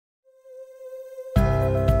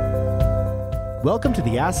Welcome to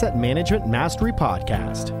the Asset Management Mastery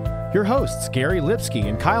Podcast. Your hosts, Gary Lipsky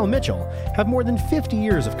and Kyle Mitchell, have more than 50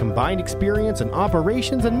 years of combined experience in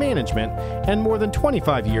operations and management and more than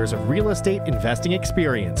 25 years of real estate investing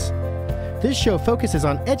experience. This show focuses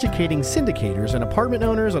on educating syndicators and apartment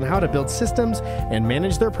owners on how to build systems and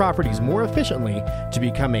manage their properties more efficiently to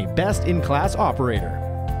become a best-in-class operator.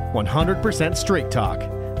 100% straight talk.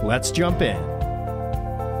 Let's jump in.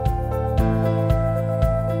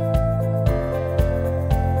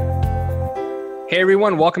 Hey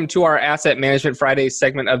everyone, welcome to our Asset Management Fridays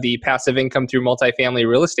segment of the Passive Income Through Multifamily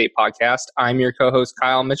Real Estate podcast. I'm your co-host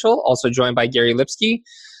Kyle Mitchell, also joined by Gary Lipsky.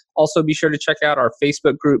 Also be sure to check out our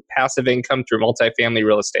Facebook group, Passive Income Through Multifamily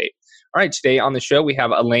Real Estate. All right, today on the show we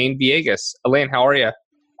have Elaine Villegas. Elaine, how are you?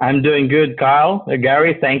 I'm doing good, Kyle.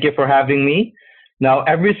 Gary, thank you for having me. Now,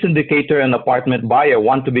 every syndicator and apartment buyer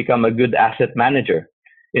want to become a good asset manager.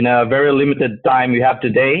 In a very limited time we have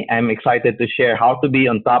today, I'm excited to share how to be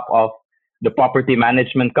on top of the property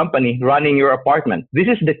management company running your apartment. This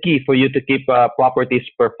is the key for you to keep properties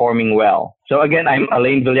performing well. So again, I'm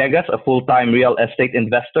Elaine Villegas, a full-time real estate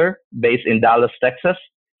investor based in Dallas, Texas.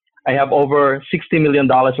 I have over $60 million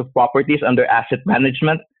of properties under asset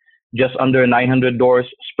management, just under 900 doors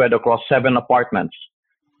spread across 7 apartments.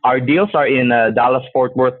 Our deals are in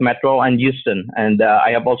Dallas-Fort Worth Metro and Houston, and I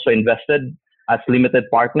have also invested as limited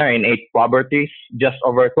partner in 8 properties, just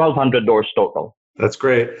over 1,200 doors total. That's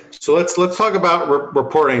great. So let's talk about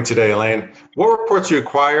reporting today, Elaine. What reports do you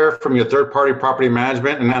acquire from your third-party property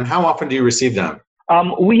management, and then how often do you receive them?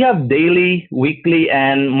 We have daily, weekly,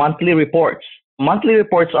 and monthly reports. Monthly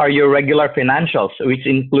reports are your regular financials, which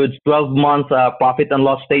includes 12-month profit and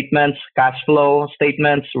loss statements, cash flow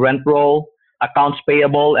statements, rent roll, accounts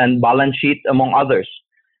payable, and balance sheet, among others.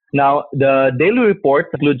 Now, the daily report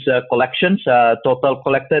includes collections, total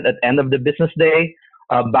collected at end of the business day,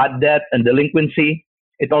 bad debt and delinquency.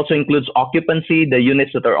 It also includes occupancy, the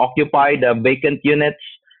units that are occupied, vacant units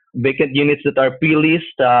that are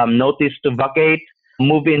pre-leased, notice to vacate,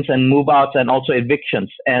 move-ins and move-outs, and also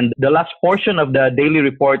evictions. And the last portion of the daily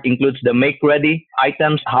report includes the make-ready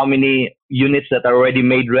items, how many units that are already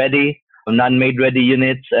made ready, non-made ready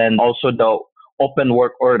units, and also the open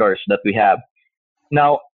work orders that we have.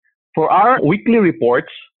 Now, for our weekly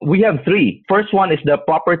reports, we have 3. First one is the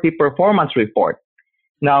property performance report.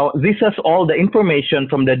 Now, this has all the information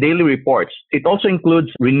from the daily reports. It also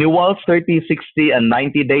includes renewals 30, 60, and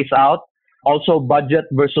 90 days out. Also budget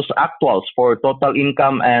versus actuals for total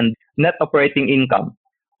income and net operating income.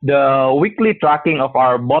 The weekly tracking of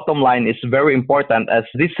our bottom line is very important as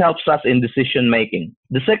this helps us in decision making.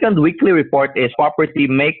 The second weekly report is property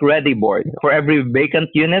make-ready board. For every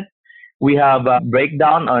vacant unit, we have a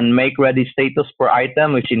breakdown on make-ready status per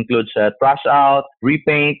item, which includes trash out,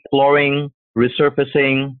 repaint, flooring,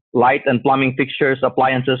 resurfacing, light and plumbing fixtures,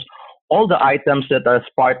 appliances, all the items that are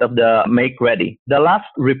part of the make ready. The last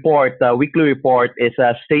report, weekly report, is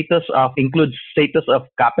includes status of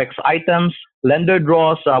capex items, lender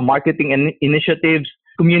draws, marketing initiatives,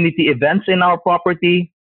 community events in our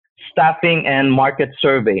property, staffing, and market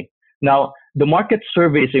survey. Now, the market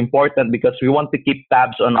survey is important because we want to keep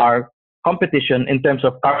tabs on our competition in terms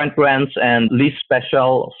of current rents and lease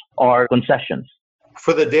specials or concessions.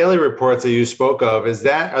 For the daily reports that you spoke of,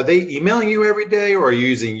 are they emailing you every day, or are you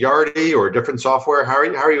using Yardi or different software? How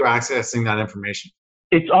are you accessing that information?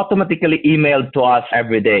 It's automatically emailed to us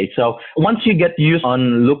every day. So once you get used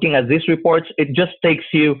on looking at these reports, it just takes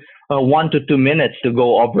you 1 to 2 minutes to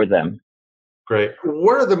go over them. Great.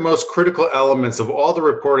 What are the most critical elements of all the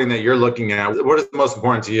reporting that you're looking at? What is the most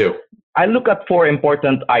important to you? I look at 4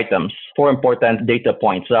 important items, 4 important data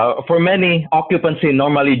points. For many, occupancy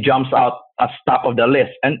normally jumps out as top of the list,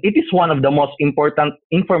 and it is one of the most important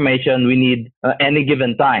information we need any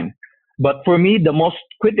given time. But for me, the most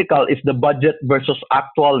critical is the budget versus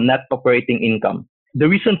actual net operating income. The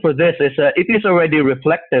reason for this is it is already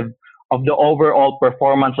reflective of the overall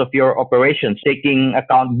performance of your operations, taking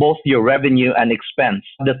account both your revenue and expense.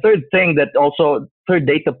 The third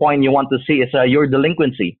data point you want to see is your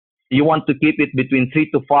delinquency. You want to keep it between 3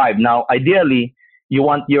 to 5. Now, ideally, you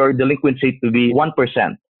want your delinquency to be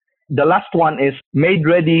 1%. The last one is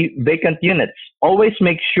made-ready vacant units. Always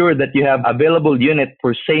make sure that you have available unit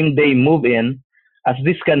for same-day move-in, as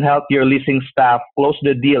this can help your leasing staff close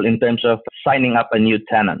the deal in terms of signing up a new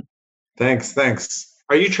tenant. Thanks.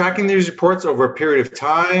 Are you tracking these reports over a period of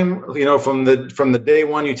time? From the day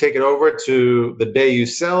one you take it over to the day you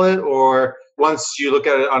sell it, or once you look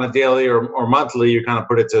at it on a daily or monthly, you kind of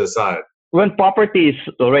put it to the side? When property is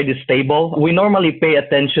already stable, we normally pay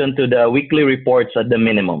attention to the weekly reports at the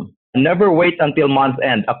minimum. Never wait until month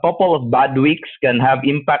end. A couple of bad weeks can have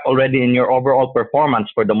impact already in your overall performance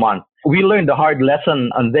for the month. We learned a hard lesson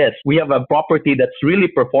on this. We have a property that's really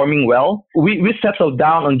performing well. We settled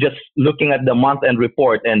down on just looking at the month end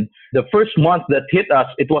report. And the first month that hit us,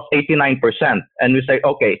 it was 89%. And we say,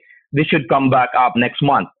 okay, this should come back up next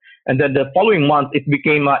month. And then the following month, it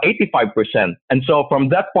became 85%. And so from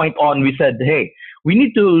that point on, we said, hey, we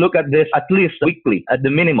need to look at this at least weekly at the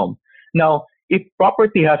minimum. Now, if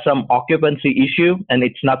property has some occupancy issue and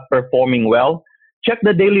it's not performing well, check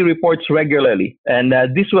the daily reports regularly. And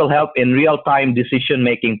this will help in real-time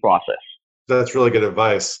decision-making process. That's really good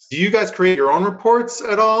advice. Do you guys create your own reports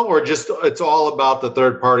at all, or just it's all about the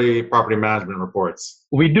third-party property management reports?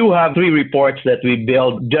 We do have 3 reports that we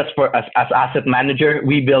build just for as asset manager.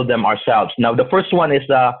 We build them ourselves. Now, the first one is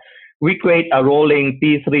we create a rolling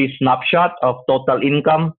T3 snapshot of total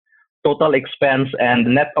income, total expense,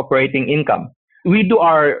 and net operating income. We do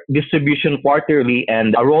our distribution quarterly,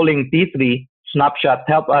 and a rolling T3 snapshot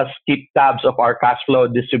help us keep tabs of our cash flow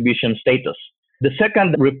distribution status. The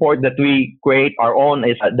second report that we create our own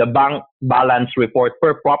is the bank balance report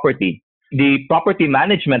per property. The property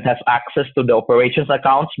management has access to the operations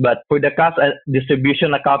accounts, but for the cash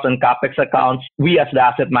distribution accounts and CapEx accounts, we as the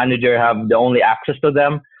asset manager have the only access to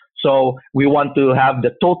them. So we want to have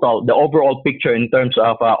the overall picture in terms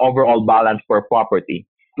of overall balance per property.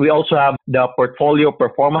 We also have the portfolio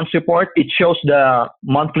performance report. It shows the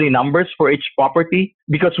monthly numbers for each property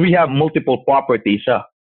because we have multiple properties.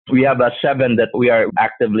 We have 7 that we are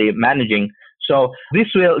actively managing. So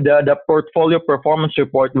the portfolio performance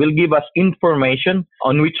report will give us information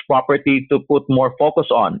on which property to put more focus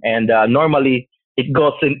on. And normally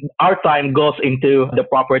our time goes into the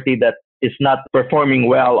property that is not performing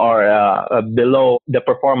well or below, the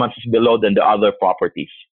performance is below than the other properties.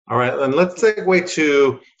 All right, and let's segue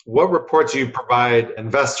to what reports you provide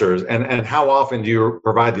investors and how often do you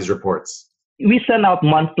provide these reports? We send out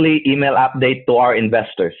monthly email update to our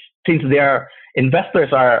investors. Since their investors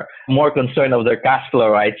are more concerned of their cash flow,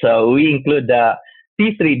 right? So we include the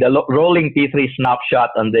T3, the rolling T3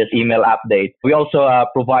 snapshot on this email update. We also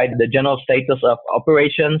provide the general status of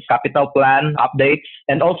operations, capital plan updates,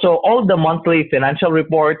 and also all the monthly financial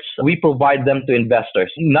reports. We provide them to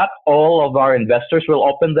investors. Not all of our investors will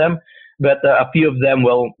open them, but a few of them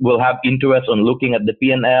will have interest on looking at the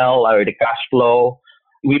P&L or the cash flow.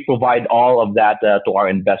 We provide all of that to our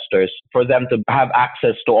investors for them to have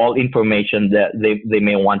access to all information that they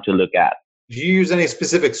may want to look at. Do you use any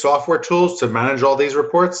specific software tools to manage all these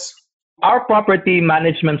reports? Our property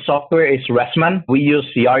management software is Ressman. We use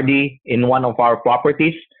CRD in one of our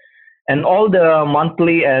properties. And all the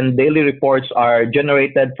monthly and daily reports are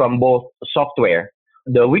generated from both software.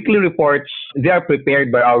 The weekly reports, they are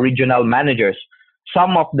prepared by our regional managers.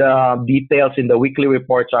 Some of the details in the weekly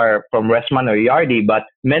reports are from Ressman or ERD, but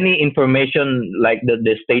many information like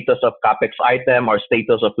the status of CapEx item or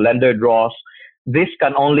status of lender draws, this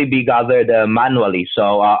can only be gathered manually.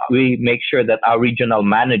 So we make sure that our regional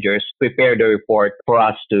managers prepare the report for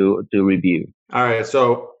us to review. All right.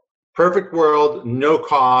 So perfect world, no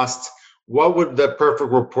cost. What would the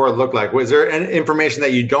perfect report look like? Was there any information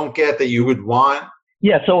that you don't get that you would want?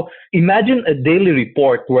 Yeah. So imagine a daily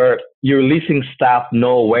report where your leasing staff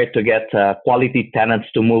know where to get quality tenants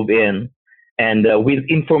to move in, and with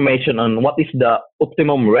information on what is the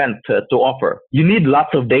optimum rent to offer. You need lots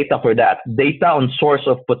of data for that. Data on source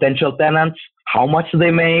of potential tenants, how much they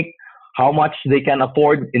make, how much they can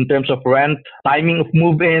afford in terms of rent, timing of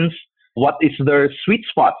move-ins, what is their sweet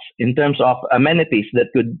spots in terms of amenities that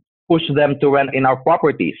could push them to rent in our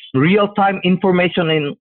properties. Real-time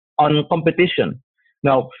information on competition.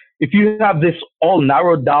 Now, if you have this all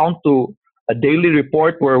narrowed down to a daily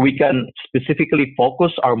report where we can specifically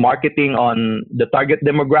focus our marketing on the target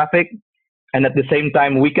demographic, and at the same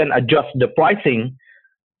time, we can adjust the pricing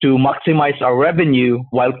to maximize our revenue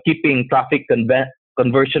while keeping traffic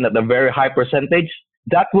conversion at a very high percentage,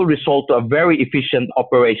 that will result to a very efficient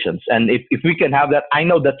operations. And if we can have that, I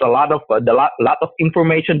know that's a lot of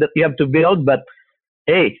information that we have to build, but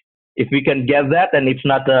hey, if we can get that and it's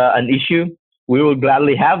not an issue, we will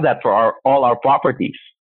gladly have that for all our properties.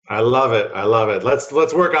 I love it. I love it. Let's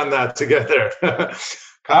work on that together.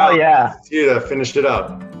 Kyle, yeah. You to finish it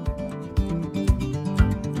up.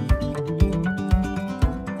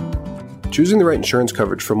 Choosing the right insurance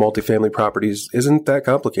coverage for multifamily properties isn't that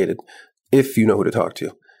complicated if you know who to talk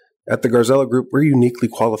to. At the Garzella Group, we're uniquely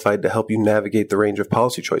qualified to help you navigate the range of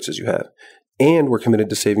policy choices you have, and we're committed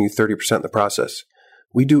to saving you 30% in the process.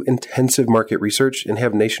 We do intensive market research and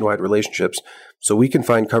have nationwide relationships, so we can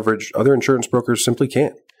find coverage other insurance brokers simply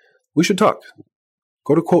can't. We should talk.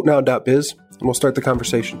 Go to quotenow.biz and we'll start the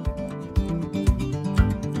conversation.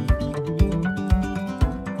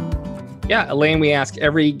 Yeah, Elaine, we ask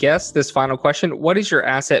every guest this final question. What is your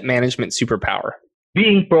asset management superpower?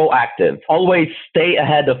 Being proactive, always stay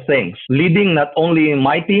ahead of things, leading not only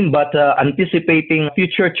my team, but anticipating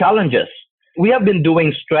future challenges. We have been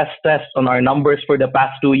doing stress tests on our numbers for the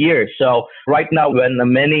past 2 years. So right now, when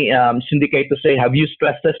many syndicators say, have you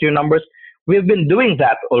stress tested your numbers? We've been doing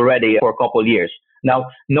that already for a couple of years. Now,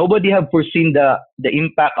 nobody have foreseen the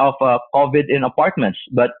impact of COVID in apartments,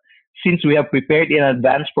 but since we have prepared in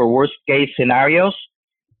advance for worst case scenarios,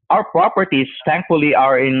 our properties, thankfully,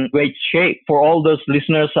 are in great shape. For all those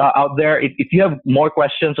listeners out there, if you have more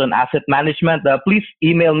questions on asset management, please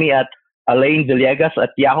email me at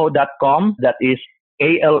alainvillegas@yahoo.com. That is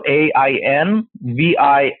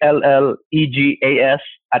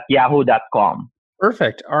ALAINVILLEGAS@yahoo.com.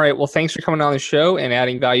 Perfect. All right. Well, thanks for coming on the show and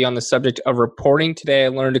adding value on the subject of reporting today. I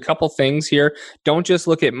learned a couple things here. Don't just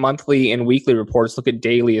look at monthly and weekly reports. Look at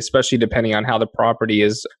daily, especially depending on how the property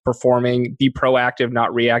is performing. Be proactive,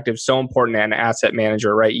 not reactive. So important as an asset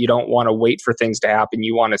manager, right? You don't want to wait for things to happen.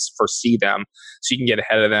 You want to foresee them so you can get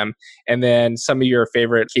ahead of them. And then some of your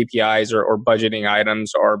favorite KPIs or budgeting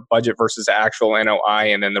items are budget versus actual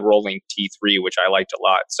NOI, and then the rolling T3, which I liked a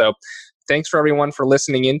lot. So thanks for everyone for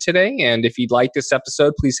listening in today. And if you'd like this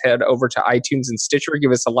episode, please head over to iTunes and Stitcher.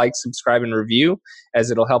 Give us a like, subscribe, and review, as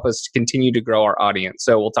it'll help us continue to grow our audience.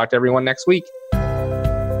 So we'll talk to everyone next week.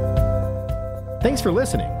 Thanks for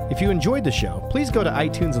listening. If you enjoyed the show, please go to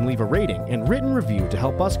iTunes and leave a rating and written review to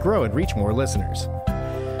help us grow and reach more listeners.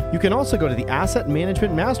 You can also go to the Asset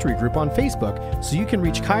Management Mastery Group on Facebook so you can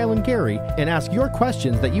reach Kyle and Gary and ask your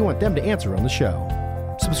questions that you want them to answer on the show.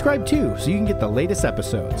 Subscribe too so you can get the latest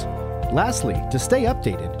episodes. Lastly, to stay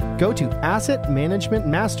updated, go to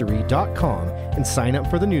assetmanagementmastery.com and sign up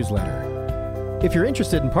for the newsletter. If you're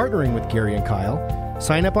interested in partnering with Gary and Kyle,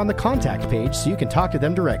 sign up on the contact page so you can talk to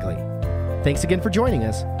them directly. Thanks again for joining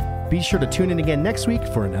us. Be sure to tune in again next week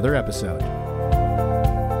for another episode.